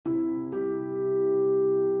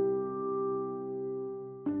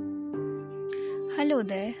Hello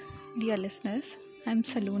there, dear listeners. I'm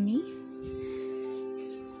Saloni.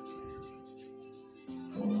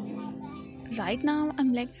 Right now,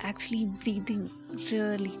 I'm actually breathing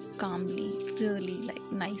really calmly, really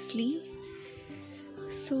nicely.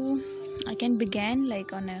 So I can begin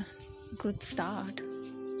on a good start.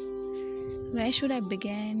 Where should I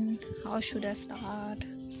begin? How should I start?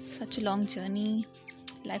 Such a long journey.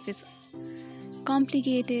 Life is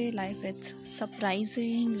complicated, life is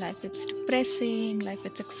surprising, life is depressing, life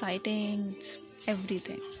is exciting, it's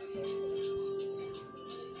everything.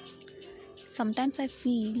 Sometimes I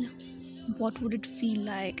feel what would it feel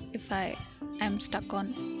like if I am stuck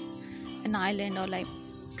on an island or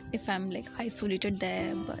if I'm isolated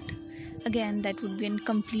there, but again that would be a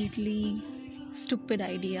completely stupid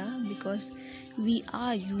idea because we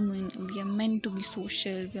are human, we are meant to be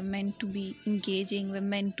social, we are meant to be engaging, we're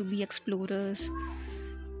meant to be explorers,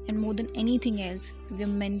 and more than anything else we are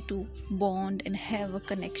meant to bond and have a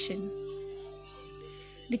connection.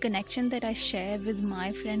 The connection that I share with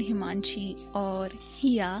my friend Himanshi, or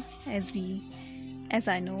Hia as you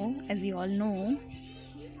all know,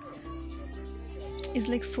 is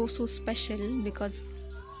so special because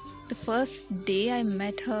the first day I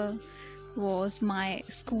met her was my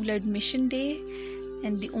school admission day,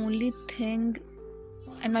 and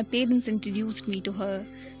my parents introduced me to her,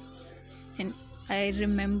 and I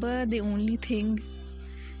remember the only thing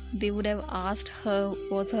they would have asked her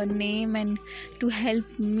was her name and to help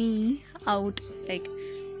me out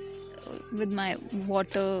with my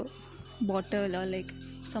water bottle or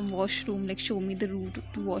some washroom, show me the route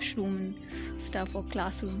to washroom and stuff, or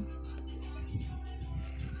classroom.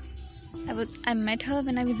 I met her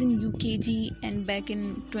when I was in UKG and back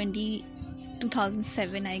in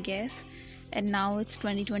 2007 I guess, and now it's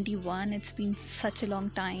 2021. It's been such a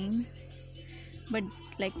long time, but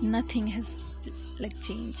nothing has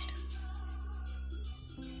changed.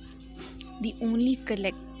 The only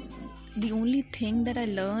thing that I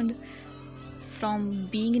learned from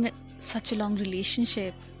being in such a long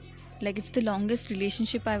relationship, it's the longest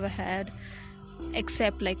relationship I ever had,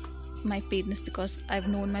 except my parents, because I've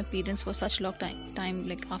known my parents for such long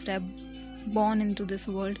time. After I'm born into this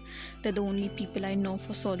world, they're the only people I know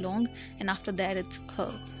for so long, and after that it's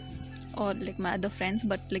her or my other friends,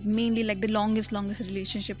 but mainly the longest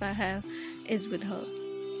relationship I have is with her.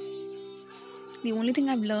 The only thing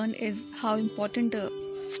I've learned is how important a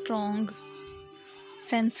strong,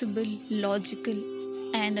 sensible, logical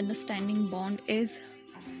and understanding bond is,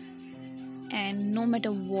 and no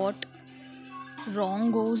matter what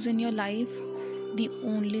wrong goes in your life, the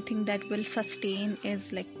only thing that will sustain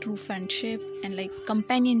is true friendship and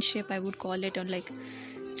companionship, I would call it, or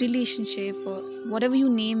relationship, or whatever you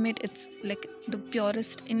name it. It's the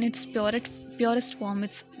purest, in its purest form.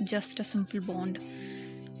 It's just a simple bond,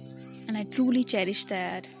 and I truly cherish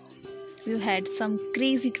that. We've had some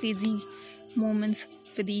crazy moments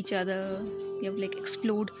with each other. We have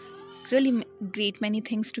explored really great many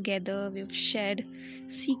things together. We've shared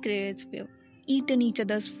secrets, we've eaten each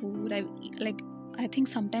other's food. I think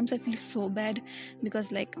sometimes I feel so bad because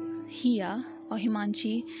Hia or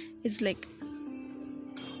Himanshi is little,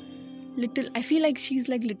 I feel she's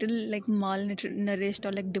little malnourished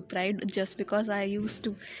or deprived just because I used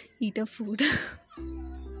to eat her food.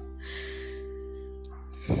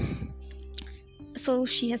 So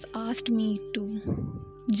she has asked me to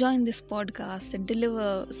join this podcast and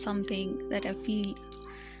deliver something that I feel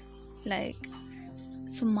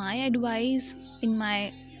so my advice in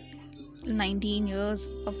my 19 years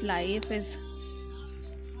of life is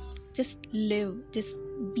just live, just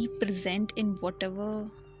be present in whatever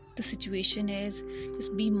the situation is.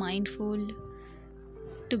 Just be mindful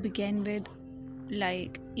to begin with.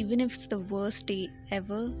 Even if it's the worst day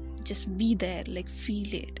ever, just be there,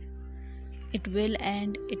 feel it. It will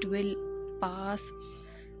end, it will pass,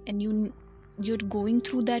 and you're going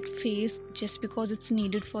through that phase just because it's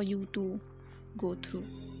needed for you to go through.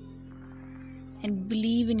 And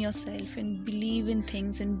believe in yourself, and believe in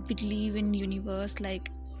things, and believe in universe.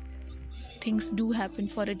 Things do happen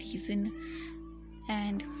for a reason,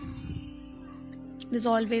 and there's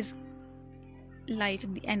always light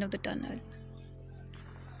at the end of the tunnel.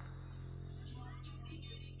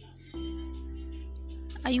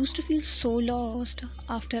 I used to feel so lost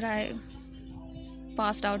after I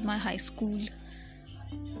passed out my high school.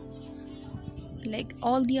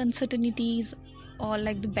 All the uncertainties, all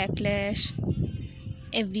the backlash,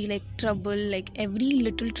 every trouble, every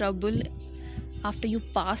little trouble after you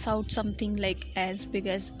pass out something as big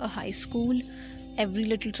as a high school. Every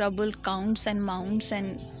little trouble counts and mounts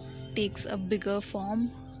and takes a bigger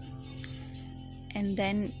form, and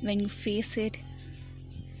then when you face it,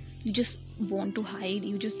 you just want to hide,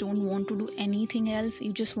 you just don't want to do anything else,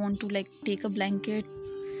 you just want to like take a blanket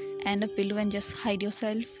and a pillow and just hide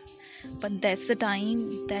yourself. But that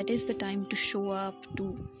is the time to show up,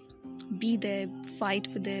 to be there, fight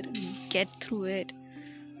with it, get through it.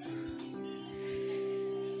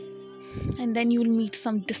 And then you'll meet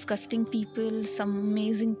some disgusting people, some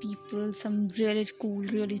amazing people, some really cool,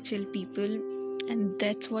 really chill people, and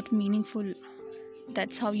that's what meaningful.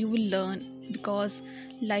 That's how you will learn, because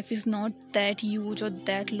life is not that huge or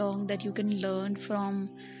that long that you can learn from,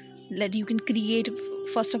 that you can create.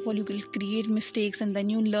 First of all, you will create mistakes and then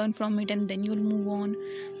you learn from it and then you'll move on.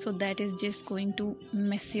 So that is just going to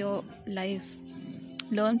mess your life.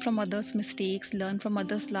 Learn from others' mistakes, learn from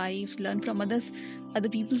others' lives, learn from other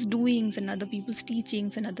people's doings and other people's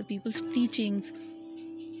teachings and other people's preachings.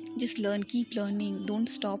 Just learn, keep learning, don't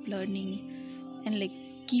stop learning, and like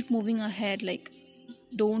keep moving ahead. Like,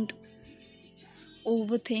 don't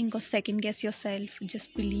overthink or second guess yourself.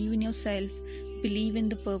 Just believe in yourself, believe in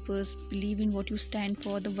the purpose, believe in what you stand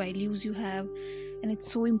for, the values you have. And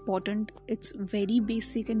it's so important. It's very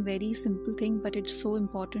basic and very simple thing, but it's so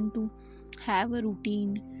important to have a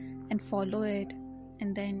routine and follow it,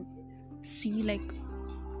 and then see like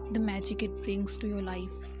the magic it brings to your life.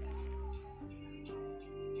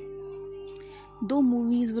 Though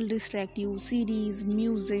movies will distract you, series,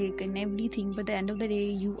 music and everything, but at the end of the day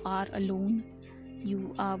you are alone.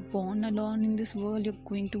 You are born alone in this world. You're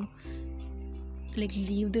going to like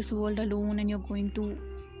leave this world alone, and you're going to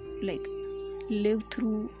like live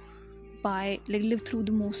through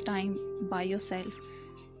the most time by yourself.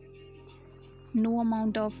 No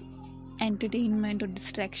amount of entertainment or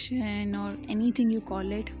distraction or anything you call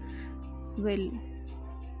it will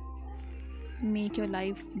make your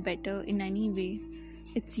life better in any way.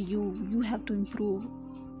 It's you have to improve,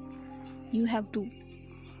 you have to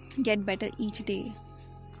get better each day.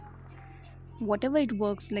 Whatever it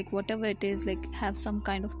works, like whatever it is, like have some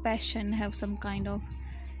kind of passion, have some kind of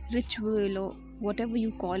ritual or whatever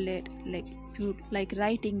you call it. Like if you like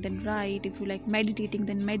writing, then write. If you like meditating,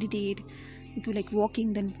 then meditate. If you like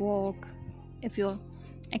walking, then walk. If you're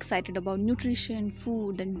excited about nutrition,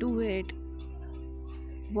 food, then do it.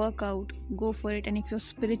 Work out, go for it. And if you're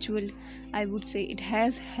spiritual, I would say it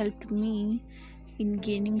has helped me in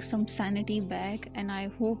gaining some sanity back, and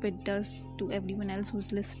I hope it does to everyone else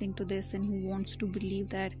who's listening to this and who wants to believe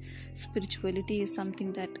that spirituality is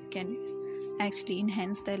something that can actually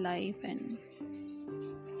enhance their life. And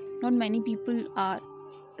not many people are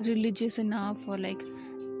religious enough or like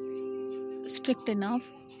strict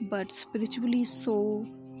enough, but spiritual,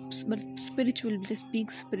 just being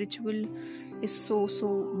spiritual is so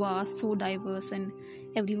vast, so diverse, and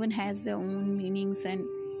everyone has their own meanings and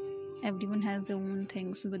everyone has their own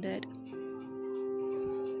things with it.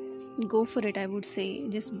 Go for it, I would say.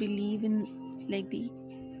 Just believe in like the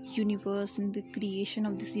universe and the creation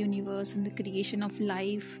of this universe and the creation of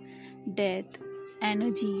life, death,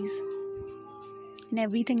 energies, and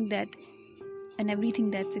everything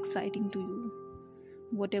that's exciting to you.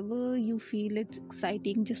 Whatever you feel it's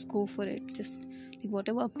exciting, just go for it. Just like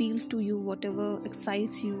whatever appeals to you, whatever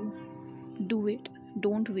excites you, do it.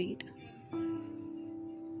 Don't wait.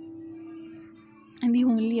 And the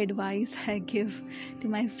only advice I give to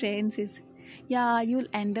my friends is, yeah, you'll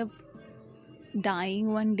end up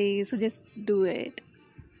dying one day, so just do it.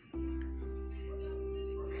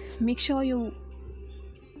 Make sure you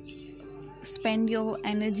spend your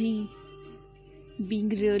energy being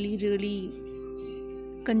really, really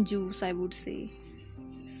conjuice, I would say.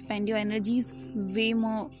 Spend your energies way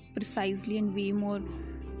more precisely and way more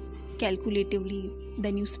calculatively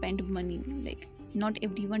than you spend money. Like, not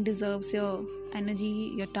everyone deserves your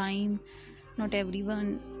energy, your time. Not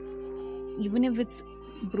everyone, even if it's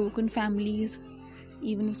broken families,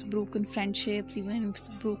 even if it's broken friendships, even if it's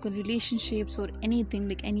broken relationships or anything,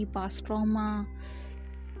 like any past trauma,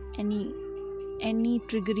 any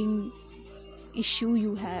triggering issue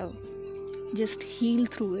you have, just heal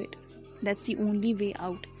through it. That's the only way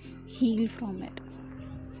out. Heal from it.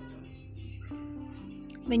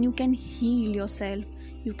 When you can heal yourself,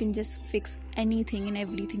 you can just fix anything and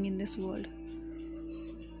everything in this world.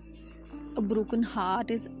 A broken heart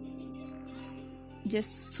is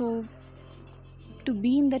just so, to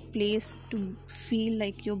be in that place, to feel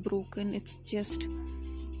like you're broken, it's just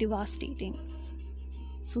devastating.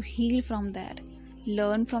 So heal from that.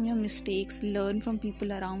 Learn from your mistakes. Learn from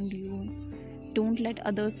people around you. Don't let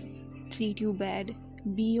others treat you bad.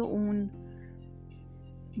 Be your own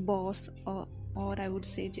boss, or I would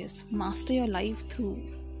say just master your life through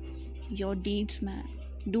your deeds, man.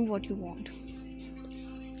 Do what you want.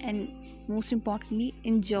 And most importantly,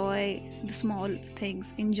 enjoy the small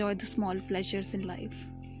things, enjoy the small pleasures in life.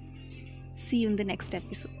 See you in the next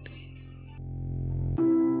episode.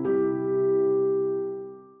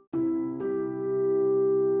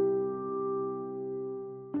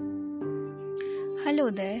 Hello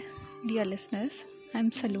there, dear listeners. I'm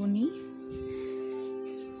Saloni.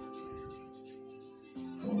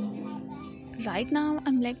 Right now,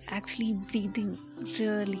 I'm actually breathing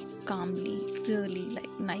really calmly, really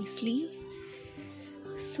nicely.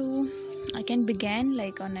 So I can begin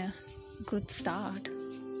on a good start.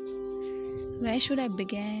 Where should I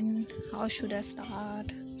begin? How should I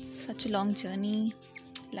start? Such a long journey.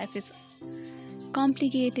 Life is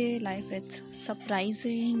complicated, life is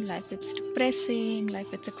surprising, life is depressing,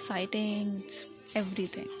 life is exciting, it's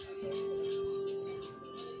everything.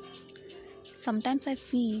 Sometimes I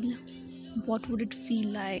feel, what would it feel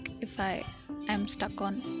like if I am stuck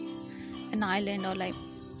on an island, or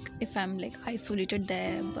if I'm isolated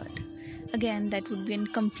there? But again, that would be a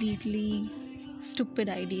completely stupid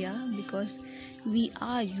idea, because we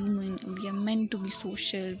are human, we are meant to be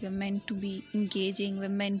social, we are meant to be engaging, we're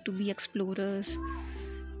meant to be explorers,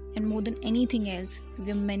 and more than anything else,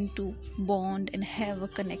 we're meant to bond and have a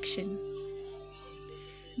connection.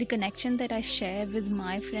 The connection that I share with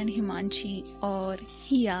my friend Himanshi, or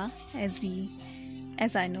Hia, as you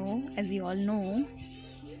all know,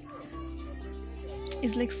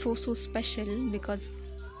 is so special, because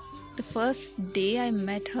the first day I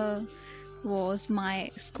met her was my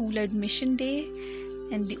school admission day,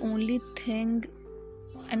 and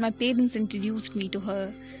my parents introduced me to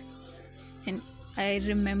her, and I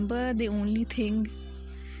remember the only thing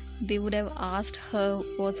they would have asked her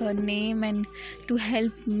was her name, and to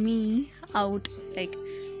help me out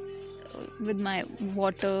with my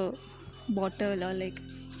water bottle, or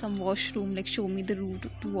some washroom, show me the route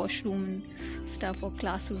to washroom and stuff, or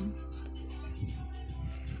classroom.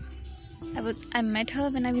 I met her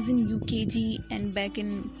when I was in UKG, and back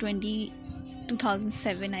in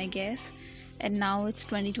 2007, I guess, and now it's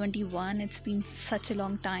 2021. It's been such a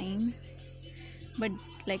long time, but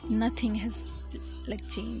nothing has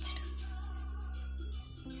changed.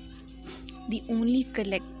 The only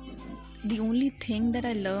thing that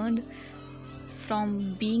I learned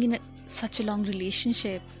from being in such a long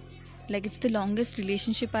relationship, it's the longest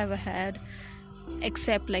relationship I ever had,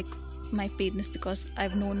 except my parents, because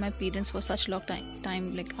I've known my parents for such long time.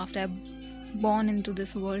 After I've born into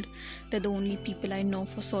this world, they're the only people I know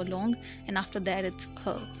for so long, and after that it's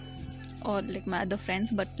her, or my other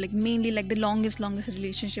friends, but mainly the longest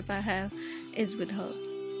relationship I have is with her.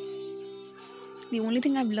 The only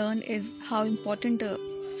thing I've learned is how important a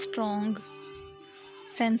strong,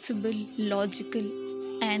 sensible, logical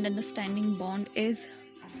and understanding bond is,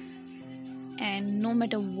 and no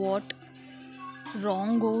matter what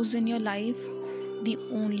wrong goes in your life, the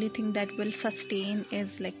only thing that will sustain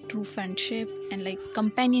is true friendship and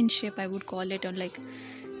companionship, I would call it, or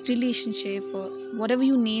relationship, or whatever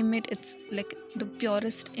you name it. It's the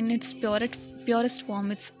purest, in its purest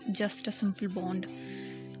form. It's just a simple bond,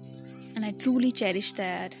 and I truly cherish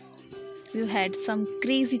that. We've had some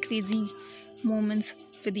crazy moments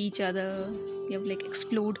with each other. We have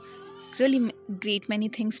explored really great many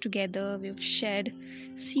things together. We've shared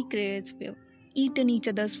secrets, we have eaten each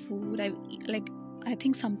other's food. I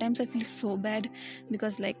think sometimes I feel so bad,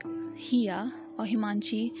 because Hia or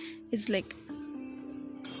Himanshi is little,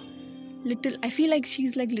 I feel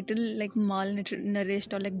she's little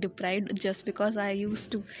malnourished or deprived, just because I used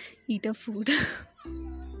to eat her food.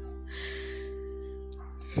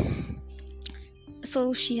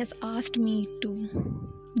 So she has asked me to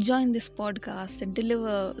join this podcast and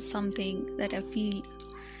deliver something that I feel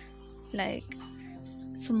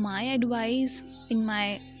so my advice in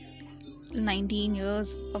my 19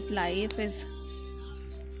 years of life is,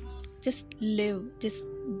 just live, just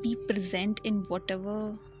be present in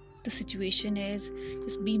whatever the situation is.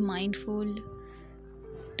 Just be mindful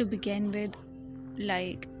to begin with.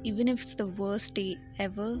 Even if it's the worst day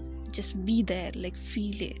ever, just be there,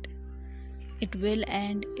 feel it. It will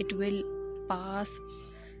end, it will pass,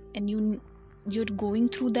 and you're going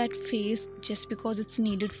through that phase just because it's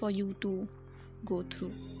needed for you to go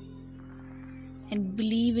through. And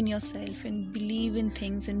believe in yourself, and believe in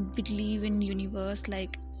things, and believe in universe.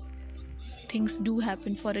 Things do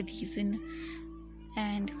happen for a reason,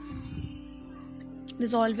 and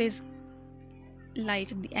there's always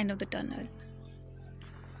light at the end of the tunnel.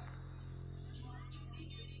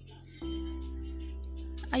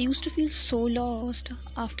 I used to feel so lost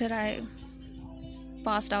after I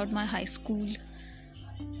passed out my high school.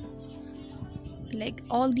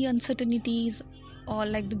 All the uncertainties, all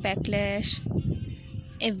the backlash,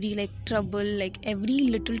 every like trouble, like every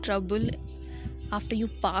little trouble after you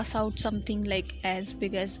pass out something like as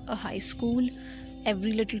big as a high school,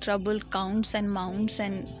 every little trouble counts and mounts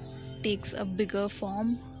and takes a bigger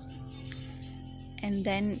form. And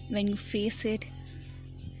then when you face it,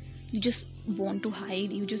 you just want to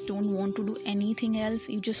hide, you just don't want to do anything else,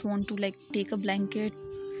 you just want to like take a blanket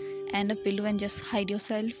and a pillow and just hide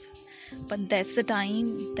yourself. But that's the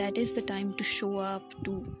time, that is the time to show up,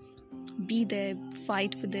 to be there,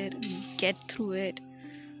 fight with it, get through it.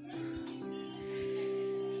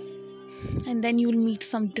 And then you'll meet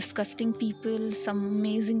some disgusting people, some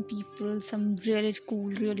amazing people, some really cool,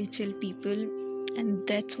 really chill people, and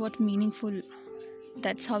that's what meaningful.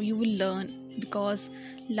 That's how you will learn, because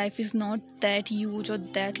life is not that huge or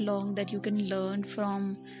that long that you can learn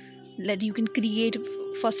from, that you can create.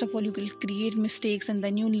 First of all, you will create mistakes and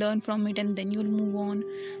then you learn from it and then you'll move on.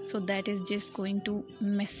 So that is just going to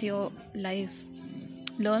mess your life.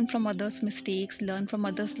 Learn from others' mistakes, learn from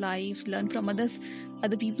others' lives, learn from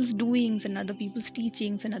other people's doings and other people's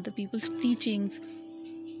teachings and other people's preachings.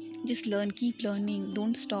 Just learn, keep learning,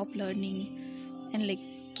 don't stop learning, and like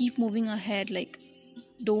keep moving ahead. Like,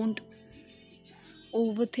 don't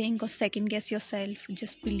overthink or second guess yourself.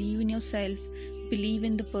 Just believe in yourself, believe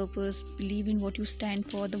in the purpose, believe in what you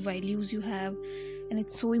stand for, the values you have. And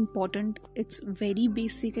it's so important. It's very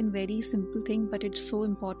basic and very simple thing, but it's so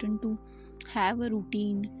important to have a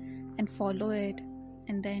routine and follow it,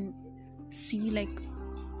 and then see like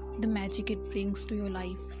the magic it brings to your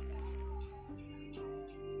life.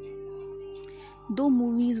 Though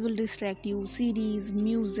movies will distract you, series,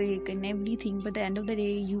 music and everything, but at the end of the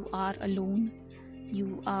day you are alone.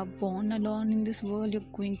 You are born alone in this world. You're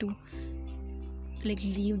going to like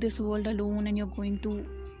leave this world alone, and you're going to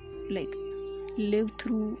like live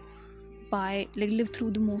through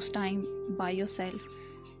the most time by yourself.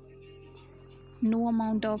 No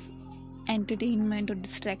amount of entertainment or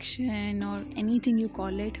distraction or anything you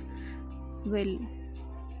call it will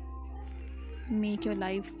make your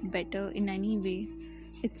life better in any way.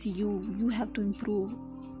 It's you have to improve,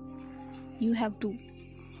 you have to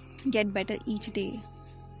get better each day.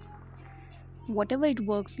 Whatever it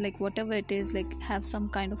works, like whatever it is, like have some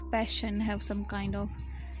kind of passion, have some kind of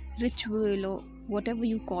ritual or whatever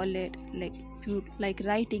you call it. Like if you like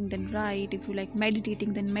writing, then write. If you like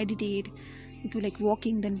meditating, then meditate. If you like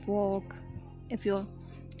walking, then walk. If you're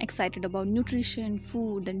excited about nutrition,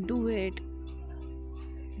 food, then do it.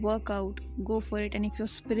 Work out, go for it. And if you're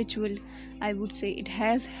spiritual, I would say it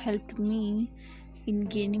has helped me in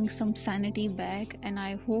gaining some sanity back, and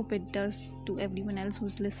I hope it does to everyone else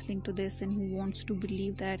who's listening to this and who wants to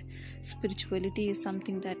believe that spirituality is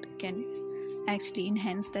something that can actually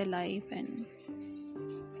enhance their life. And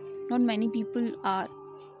not many people are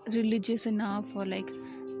religious enough or like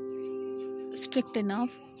strict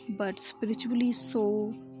enough, but spiritually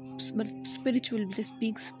so but spiritual, just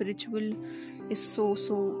being spiritual is so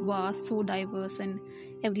vast, so diverse, and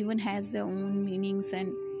everyone has their own meanings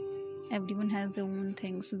and everyone has their own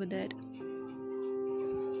things with it.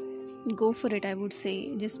 Go for it, I would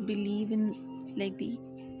say. Just believe in like the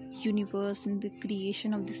universe and the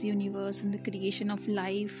creation of this universe and the creation of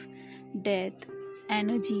life, death,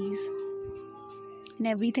 energies, and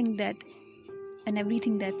everything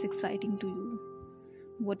that's exciting to you.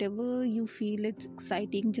 Whatever you feel it's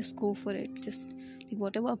exciting, just go for it. Just like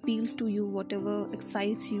whatever appeals to you, whatever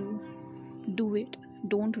excites you, do it.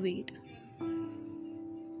 Don't wait.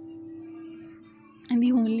 And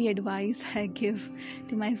the only advice I give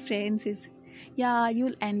to my friends is, yeah,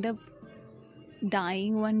 you'll end up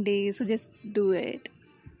dying one day, so just do it.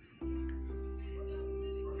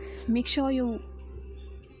 Make sure you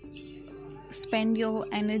spend your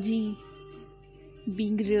energy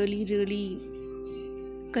being really, really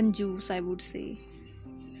conjuice, I would say.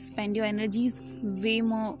 Spend your energies way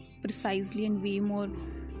more precisely and way more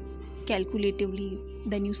calculatively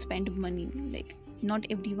than you spend money. Like, not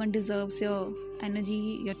everyone deserves your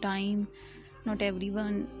energy, your time. Not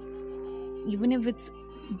everyone, even if it's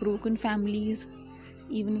broken families,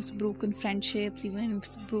 even if it's broken friendships, even if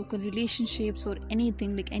it's broken relationships or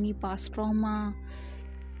anything, like any past trauma,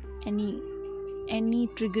 any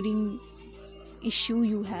triggering issue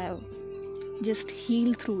you have, just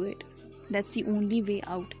heal through it. That's the only way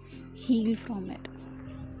out. Heal from it.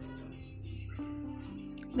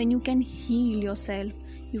 When you can heal yourself,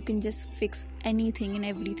 you can just fix anything and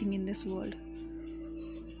everything in this world.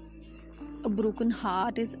 A broken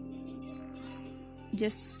heart is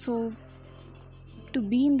just so, to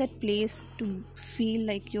be in that place, to feel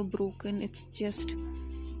like you're broken, it's just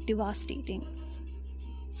devastating.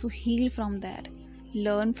 So heal from that.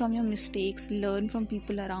 Learn from your mistakes, learn from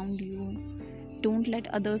people around you, Don't let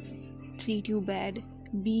others treat you bad.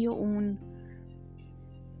 Be your own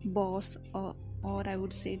boss, or I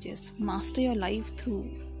would say just master your life through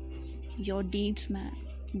your deeds, man.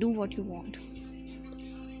 Do what you want.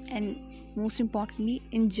 And most importantly,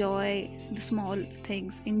 enjoy the small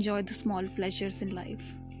things, enjoy the small pleasures in life.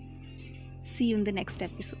 See you in the next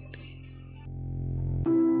episode.